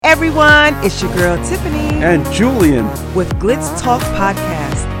everyone, it's your girl Tiffany and Julian with Glitz Talk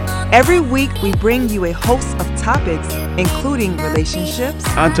Podcast. Every week we bring you a host of topics including relationships,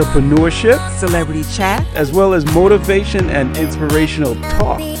 entrepreneurship, celebrity chat, as well as motivation and inspirational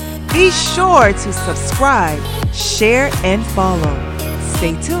talk. Be sure to subscribe, share, and follow.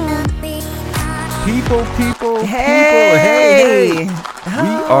 Stay tuned. People, hey. We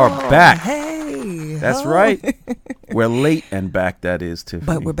are back. Hey. That's right. We're late and back, that is, Tiffany.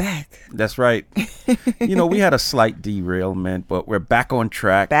 But we're back. That's right. You know, we had a slight derailment, but we're back on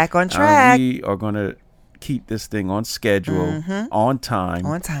track. Back on track. We are going to keep this thing on schedule, on time.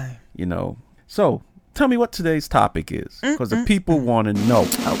 On time. You know. So, tell me what today's topic is, because the people want to know.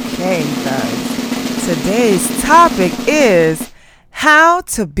 Okay, guys. Today's topic is how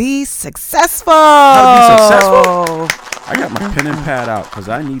to be successful. How to be successful? I got my pen and pad out because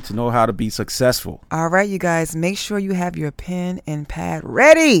I need to know how to be successful. All right, you guys, make sure you have your pen and pad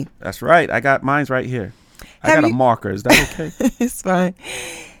ready. That's right. I got mine's right here. I got a marker. Is that okay? It's fine.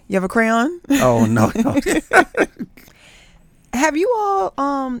 You have a crayon? Oh, no. Have you all,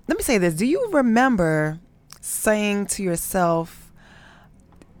 let me say this. Do you remember saying to yourself,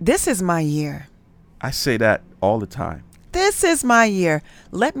 this is my year? I say that all the time. This is my year.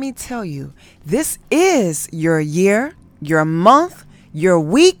 Let me tell you, this is your year, your month, your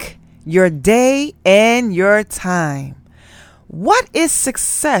week, your day, and your time. What is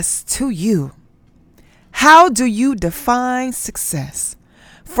success to you? How do you define success?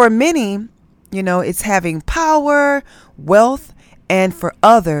 For many, you know, it's having power, wealth, and for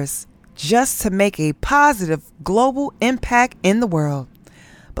others, just to make a positive global impact in the world.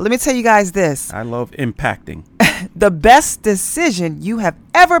 But let me tell you guys this. I love impacting. The best decision you have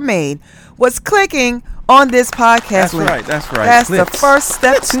ever made was clicking on this podcast link. That's right. That's the first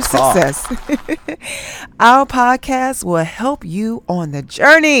step to success. Our podcast will help you on the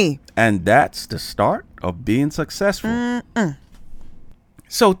journey. And that's the start of being successful.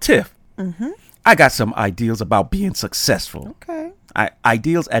 So, Tiff, I got some ideas about being successful. Okay.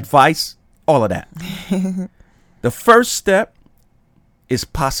 Ideals, advice, all of that. The first step is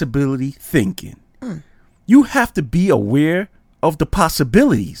possibility thinking. You have to be aware of the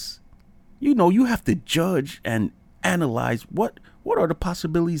possibilities. You know, you have to judge and analyze what are the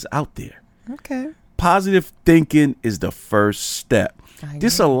possibilities out there. Okay. Positive thinking is the first step.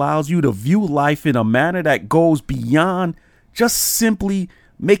 This allows you to view life in a manner that goes beyond just simply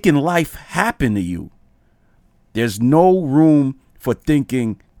making life happen to you. There's no room for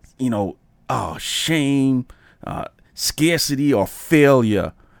thinking, shame, scarcity, or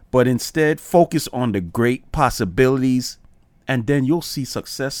failure. But instead, focus on the great possibilities, and then you'll see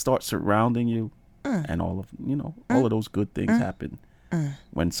success start surrounding you, and all of those good things happen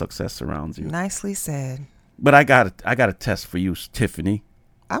when success surrounds you. Nicely said. But I got a test for you, Tiffany.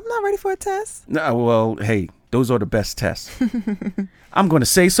 I'm not ready for a test. No, well, hey, those are the best tests. I'm going to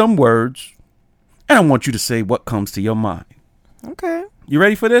say some words, and I want you to say what comes to your mind. Okay. You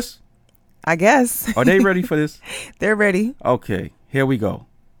ready for this? I guess. Are they ready for this? They're ready. Okay, here we go.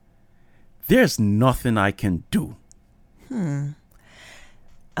 There's nothing I can do.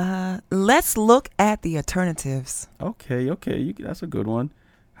 Let's look at the alternatives. Okay. That's a good one.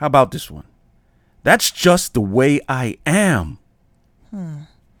 How about this one? That's just the way I am.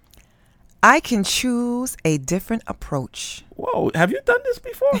 I can choose a different approach. Whoa, have you done this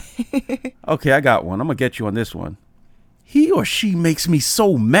before? Okay, I got one. I'm going to get you on this one. He or she makes me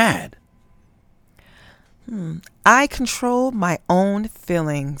so mad. I control my own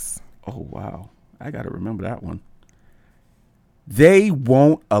feelings. Oh, wow. I got to remember that one. They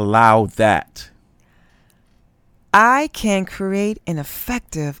won't allow that. I can create an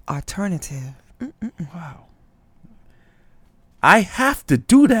effective alternative. Wow. I have to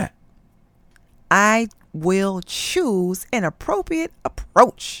do that. I will choose an appropriate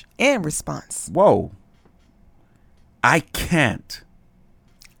approach and response. Whoa. I can't.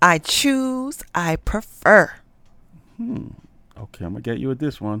 I choose. I prefer. Okay, I'm going to get you with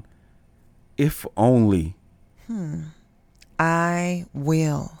this one. If only. I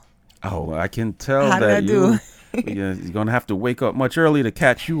will. Oh, I can tell How that did I you're going to have to wake up much early to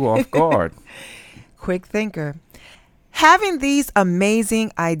catch you off guard. Quick thinker. Having these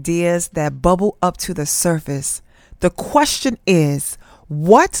amazing ideas that bubble up to the surface, the question is,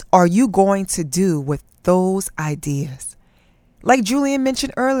 what are you going to do with those ideas? Like Julian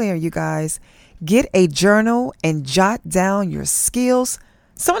mentioned earlier, you guys, get a journal and jot down your skills,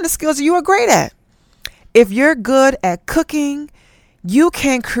 some of the skills you are great at. If you're good at cooking, you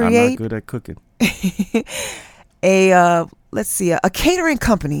can create. I'm not good at cooking. a catering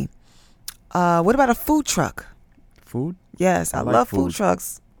company. What about a food truck? Food? Yes, I like love food food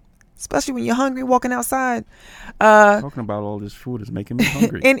trucks. especially when you're hungry walking outside. Talking about all this food is making me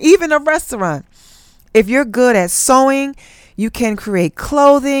hungry. And even a restaurant. If you're good at sewing, you can create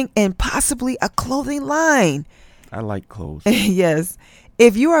clothing and possibly a clothing line. I like clothes. Yes.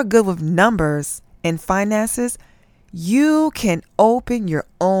 If you are good with numbers and finances, you can open your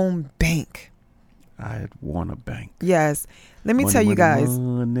own bank. I want a bank. Yes. Let me tell you guys.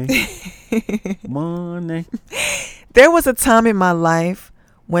 Money. Money. There was a time in my life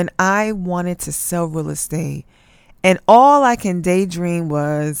when I wanted to sell real estate, and all I can daydream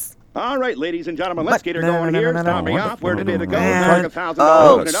was... All right, ladies and gentlemen, let's get her going here. Start me off. Where did it go? Man.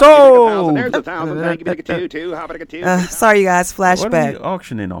 $1,000. So- There's $1,000. Thank you, two. How about a two? sorry, you guys. What are Flashback. you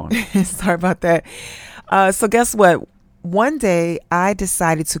auctioning on? Sorry about that. So guess what? One day I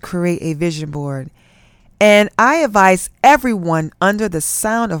decided to create a vision board, and I advise everyone under the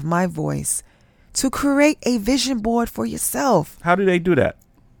sound of my voice to create a vision board for yourself. How do they do that?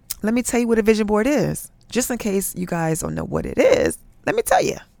 Let me tell you what a vision board is. Just in case you guys don't know what it is, let me tell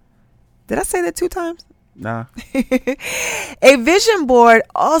you. Did I say that 2 times? Nah. A vision board,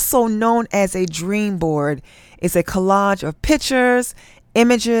 also known as a dream board, is a collage of pictures,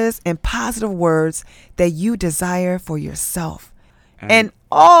 images, and positive words that you desire for yourself. And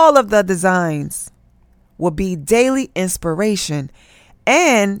all of the designs will be daily inspiration,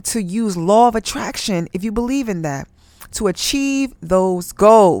 and to use law of attraction if you believe in that, to achieve those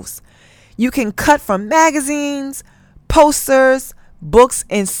goals. You can cut from magazines, posters, books,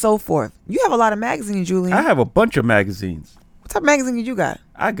 and so forth. You have a lot of magazines, Julian. I have a bunch of magazines. What type of magazine you got?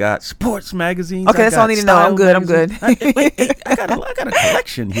 I got sports magazines. Okay, that's all I need to know. I'm good. I got a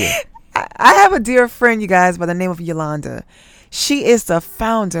collection here. I have a dear friend, you guys, by the name of Yolanda. She is the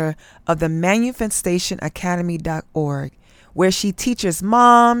founder of the manifestationacademy.org, where she teaches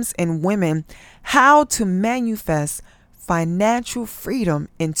moms and women how to manifest financial freedom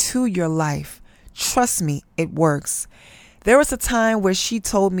into your life. Trust me, it works. There was a time where she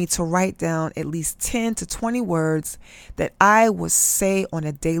told me to write down at least 10 to 20 words that I would say on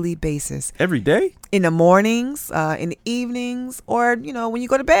a daily basis. Every day? In the mornings, in the evenings, or, when you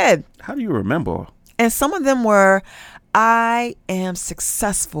go to bed. How do you remember? And some of them were, I am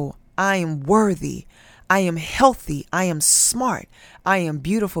successful. I am worthy. I am healthy. I am smart. I am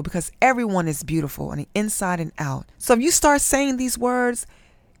beautiful, because everyone is beautiful on the inside and out. So if you start saying these words,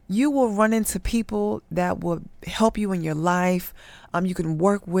 you will run into people that will help you in your life. You can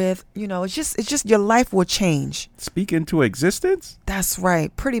work with, it's just your life will change. Speak into existence? That's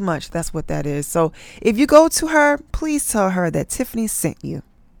right. Pretty much that's what that is. So if you go to her, please tell her that Tiffany sent you.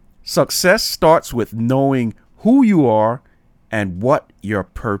 Success starts with knowing who you are and what your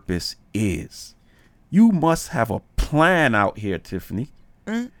purpose is. You must have a plan out here, Tiffany.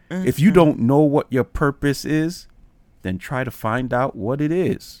 If you don't know what your purpose is, then try to find out what it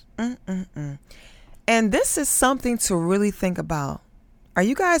is. And this is something to really think about. Are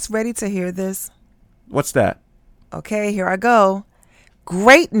you guys ready to hear this? What's that? Okay, here I go.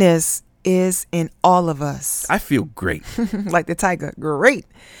 Greatness is in all of us. I feel great. Like the tiger. Great.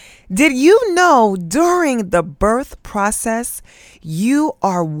 Did you know during the birth process, you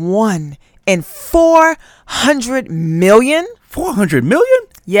are 1 in 400 million? 400 million?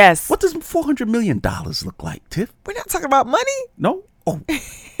 Yes. What does $400 million look like, Tiff? We're not talking about money. No? Oh, I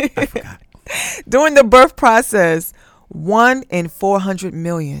forgot it. During the birth process, 1 in 400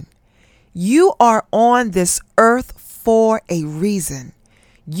 million. You are on this earth for a reason.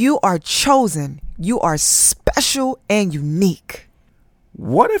 You are chosen. You are special and unique.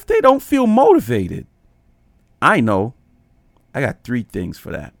 What if they don't feel motivated? I know. I got 3 things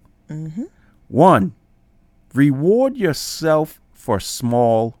for that. 1, reward yourself for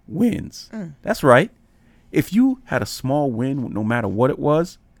small wins. That's right. If you had a small win, no matter what it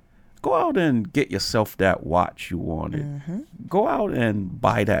was, go out and get yourself that watch you wanted. Go out and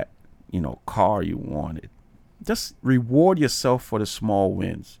buy that, car you wanted. Just reward yourself for the small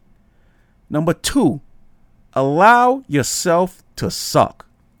wins. Number 2, allow yourself to suck.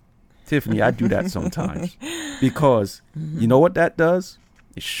 Tiffany, I do that sometimes because you know what that does?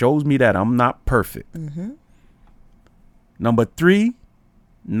 It shows me that I'm not perfect. Number 3,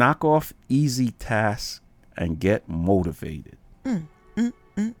 knock off easy tasks and get motivated.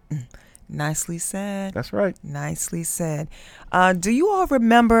 Nicely said. That's right. Nicely said. Do you all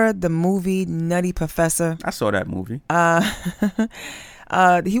remember the movie Nutty Professor? I saw that movie.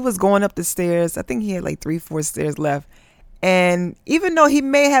 He was going up the stairs. I think he had like 3-4 stairs left. And even though he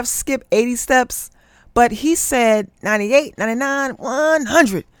may have skipped 80 steps, but he said 98, 99,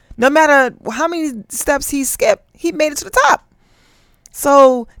 100. No matter how many steps he skipped, he made it to the top.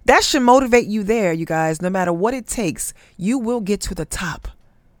 So that should motivate you there, you guys. No matter what it takes, you will get to the top.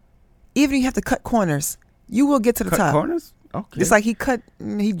 Even if you have to cut corners, you will get to the Cut top. corners? Okay. It's like he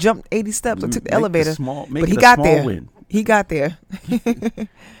jumped 80 steps or took the Make the elevator, small- make but it he a got small there. win. He got there.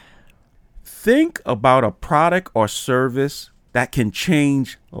 Think about a product or service that can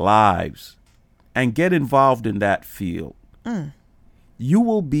change lives and get involved in that field. You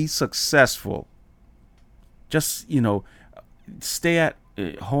will be successful. Just, stay at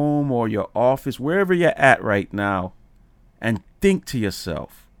home or your office, wherever you're at right now, and think to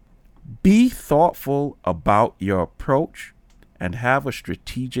yourself, be thoughtful about your approach and have a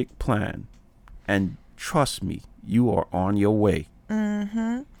strategic plan. And trust me, you are on your way.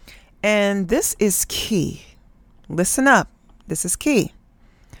 And this is key. Listen up. This is key.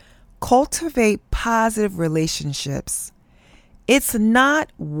 Cultivate positive relationships. It's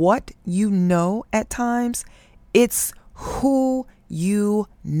not what you know at times. It's who you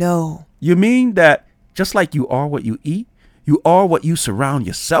know. You mean that just like you are what you eat, you are what you surround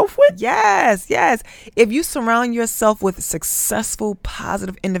yourself with? Yes, yes. If you surround yourself with successful,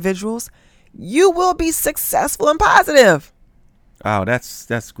 positive individuals, you will be successful and positive. Oh,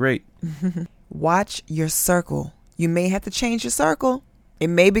 that's great. Watch your circle. You may have to change your circle. It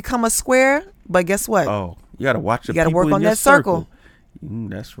may become a square, but guess what? Oh, you got to watch the You gotta people work in on your that circle.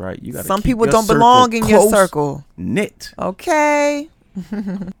 That's right. You got Some people don't belong in your circle. Knit. Okay.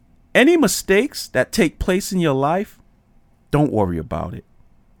 Any mistakes that take place in your life, don't worry about it.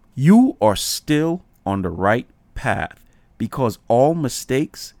 You are still on the right path because all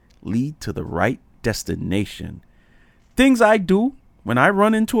mistakes lead to the right destination. Things I do when I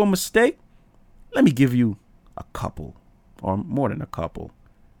run into a mistake, let me give you a couple or more than a couple.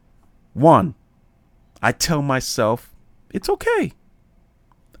 One, I tell myself it's okay.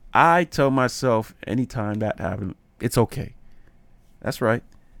 I tell myself anytime that happens, it's okay. That's right.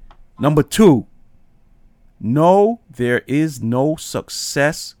 Number two, no, there is no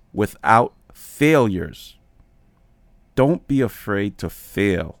success without failures. Don't be afraid to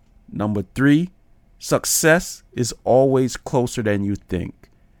fail. Number three, success is always closer than you think.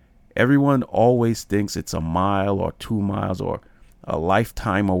 Everyone always thinks it's a mile or 2 miles or a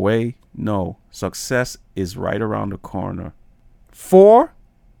lifetime away. No, success is right around the corner. 4,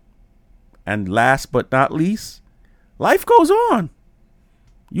 and last but not least, life goes on.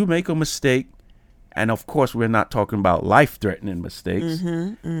 You make a mistake, and of course, we're not talking about life-threatening mistakes.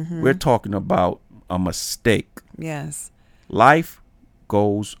 We're talking about a mistake. Yes. Life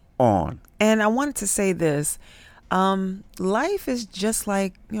goes on. And I wanted to say this. Life is just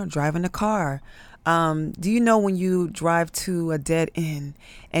like, driving a car. Do you know when you drive to a dead end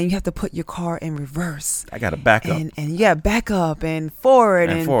and you have to put your car in reverse? I got to back up. And yeah, back up and forward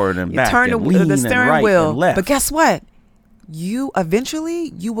And forward and you back turn and the lean and steering right wheel. and left. But guess what? You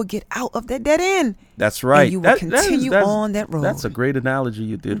will get out of that dead end. That's right. And you will continue on that road. That's a great analogy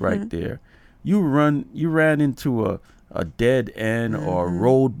you did right there. You ran into a dead end or a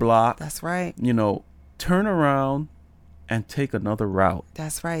roadblock. That's right. Turn around and take another route.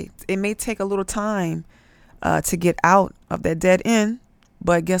 That's right. It may take a little time to get out of that dead end,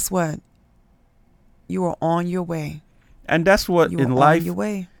 but guess what? You are on your way. And that's what You in are life on your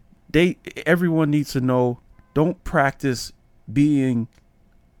way. everyone needs to know. Don't practice being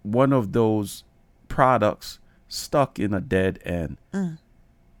one of those products stuck in a dead end.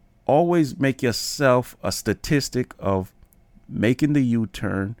 Always make yourself a statistic of making the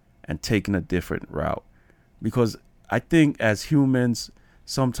U-turn and taking a different route. Because I think as humans,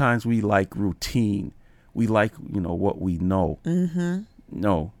 sometimes we like routine. We like, what we know.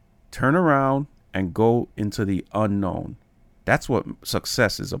 No, turn around and go into the unknown. That's what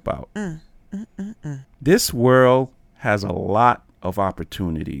success is about. This world has a lot of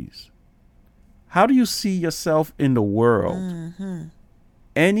opportunities. How do you see yourself in the world?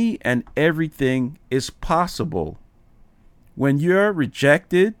 Any and everything is possible. When you're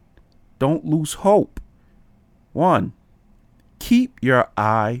rejected, don't lose hope. 1, keep your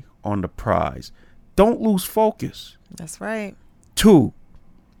eye on the prize. Don't lose focus. That's right. 2,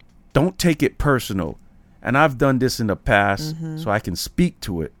 don't take it personal. And I've done this in the past, so I can speak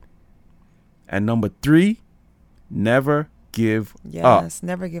to it. And number 3, never give up. Yes,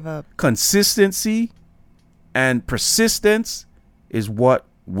 never give up. Consistency and persistence is what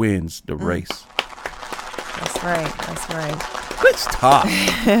wins the race. That's right. That's right. Good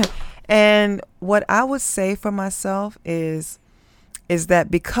stuff. And what I would say for myself is that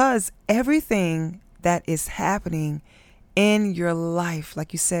because everything that is happening in your life,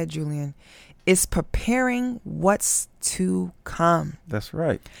 like you said, Julian, is preparing what's to come. That's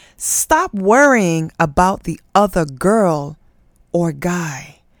right. Stop worrying about the other girl or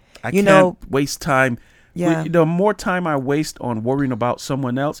guy. I can't waste time Yeah. The more time I waste on worrying about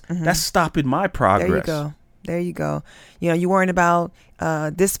someone else, that's stopping my progress. There you go. There you go. You know, you're worrying about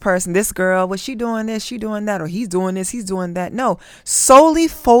this person, this girl, was she doing this, she doing that, or he's doing this, he's doing that. No, solely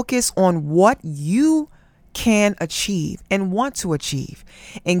focus on what you can achieve and want to achieve,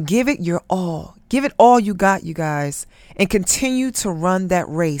 and give it your all. Give it all you got, you guys, and continue to run that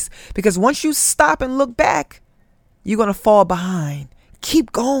race. Because once you stop and look back, you're going to fall behind.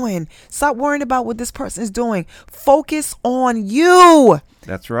 Keep going. Stop worrying about what this person is doing. Focus on you.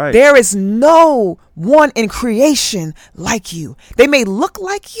 That's right. There is no one in creation like you. They may look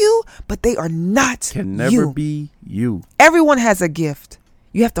like you, but they are not Can never you. be you. Everyone has a gift.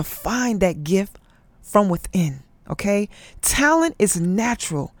 You have to find that gift from within. Okay? Talent is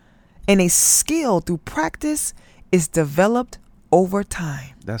natural, and a skill through practice is developed over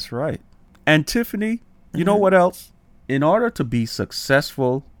time. That's right. And Tiffany, you know what else? In order to be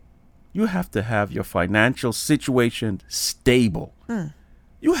successful, you have to have your financial situation stable.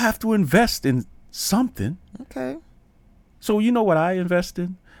 You have to invest in something. Okay. So you know what I invest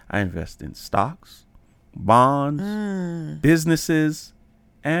in? I invest in stocks, bonds, businesses,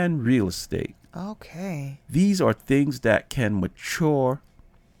 and real estate. Okay. These are things that can mature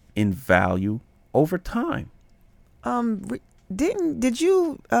in value over time. Did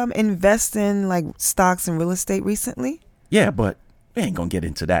you invest in like stocks and real estate recently? Yeah, but we ain't gonna get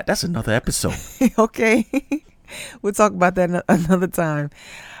into that. That's another episode. Okay. We'll talk about that another time.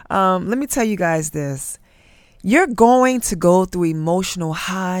 Let me tell you guys this. You're going to go through emotional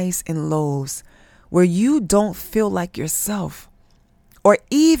highs and lows where you don't feel like yourself, or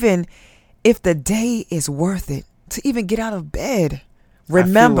even if the day is worth it to even get out of bed.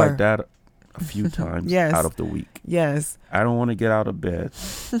 Remember, I feel like that a few times Yes. out of the week. yes. I don't want to get out of bed.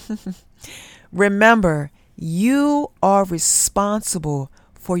 Remember, you are responsible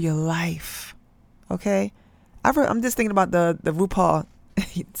for your life. Okay? I'm just thinking about the RuPaul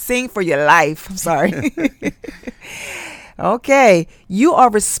sing for your life. I'm sorry. Okay. You are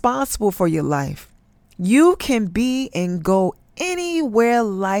responsible for your life. You can be and go anywhere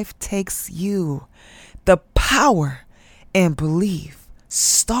life takes you. The power and belief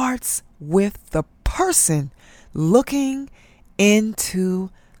starts with the person looking into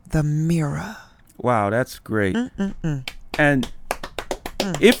the mirror. Wow, that's great. And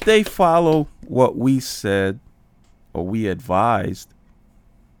if they follow what we said or we advised,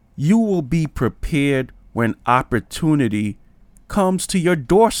 you will be prepared when opportunity comes to your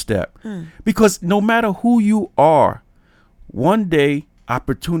doorstep. Because no matter who you are, one day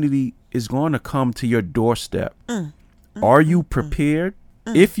opportunity is going to come to your doorstep. Are you prepared?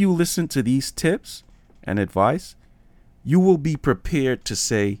 If you listen to these tips and advice, you will be prepared to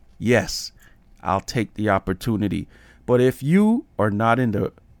say, yes, I'll take the opportunity. But if you are not in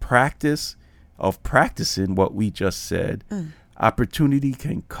the practice of practicing what we just said, opportunity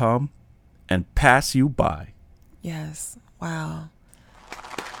can come and pass you by. Yes. Wow.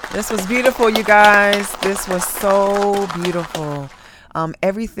 This was beautiful, you guys. This was so beautiful.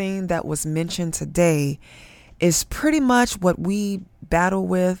 Everything that was mentioned today is pretty much what we battle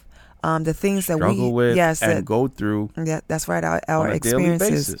with. The things that Struggle with yes, and go through that's right. Our on a daily experiences,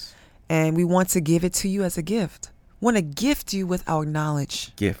 basis. and we want to give it to you as a gift. Want to gift you with our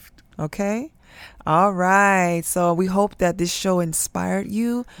knowledge. Gift. Okay. All right. So we hope that this show inspired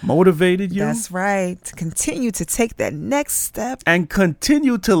you. Motivated you. That's right. To continue to take that next step. And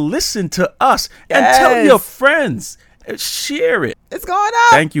continue to listen to us and Yes. tell your friends. Share it. It's going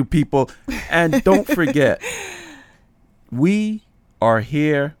up. Thank you, people. And don't forget, we are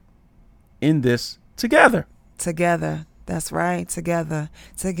here in this together. Together. That's right. Together.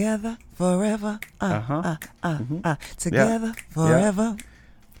 Together forever. Together forever.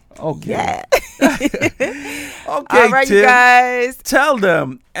 Okay. Yeah. Okay, All right, Tim. you guys. Tell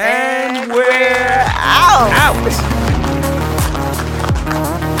them. And we're out. out.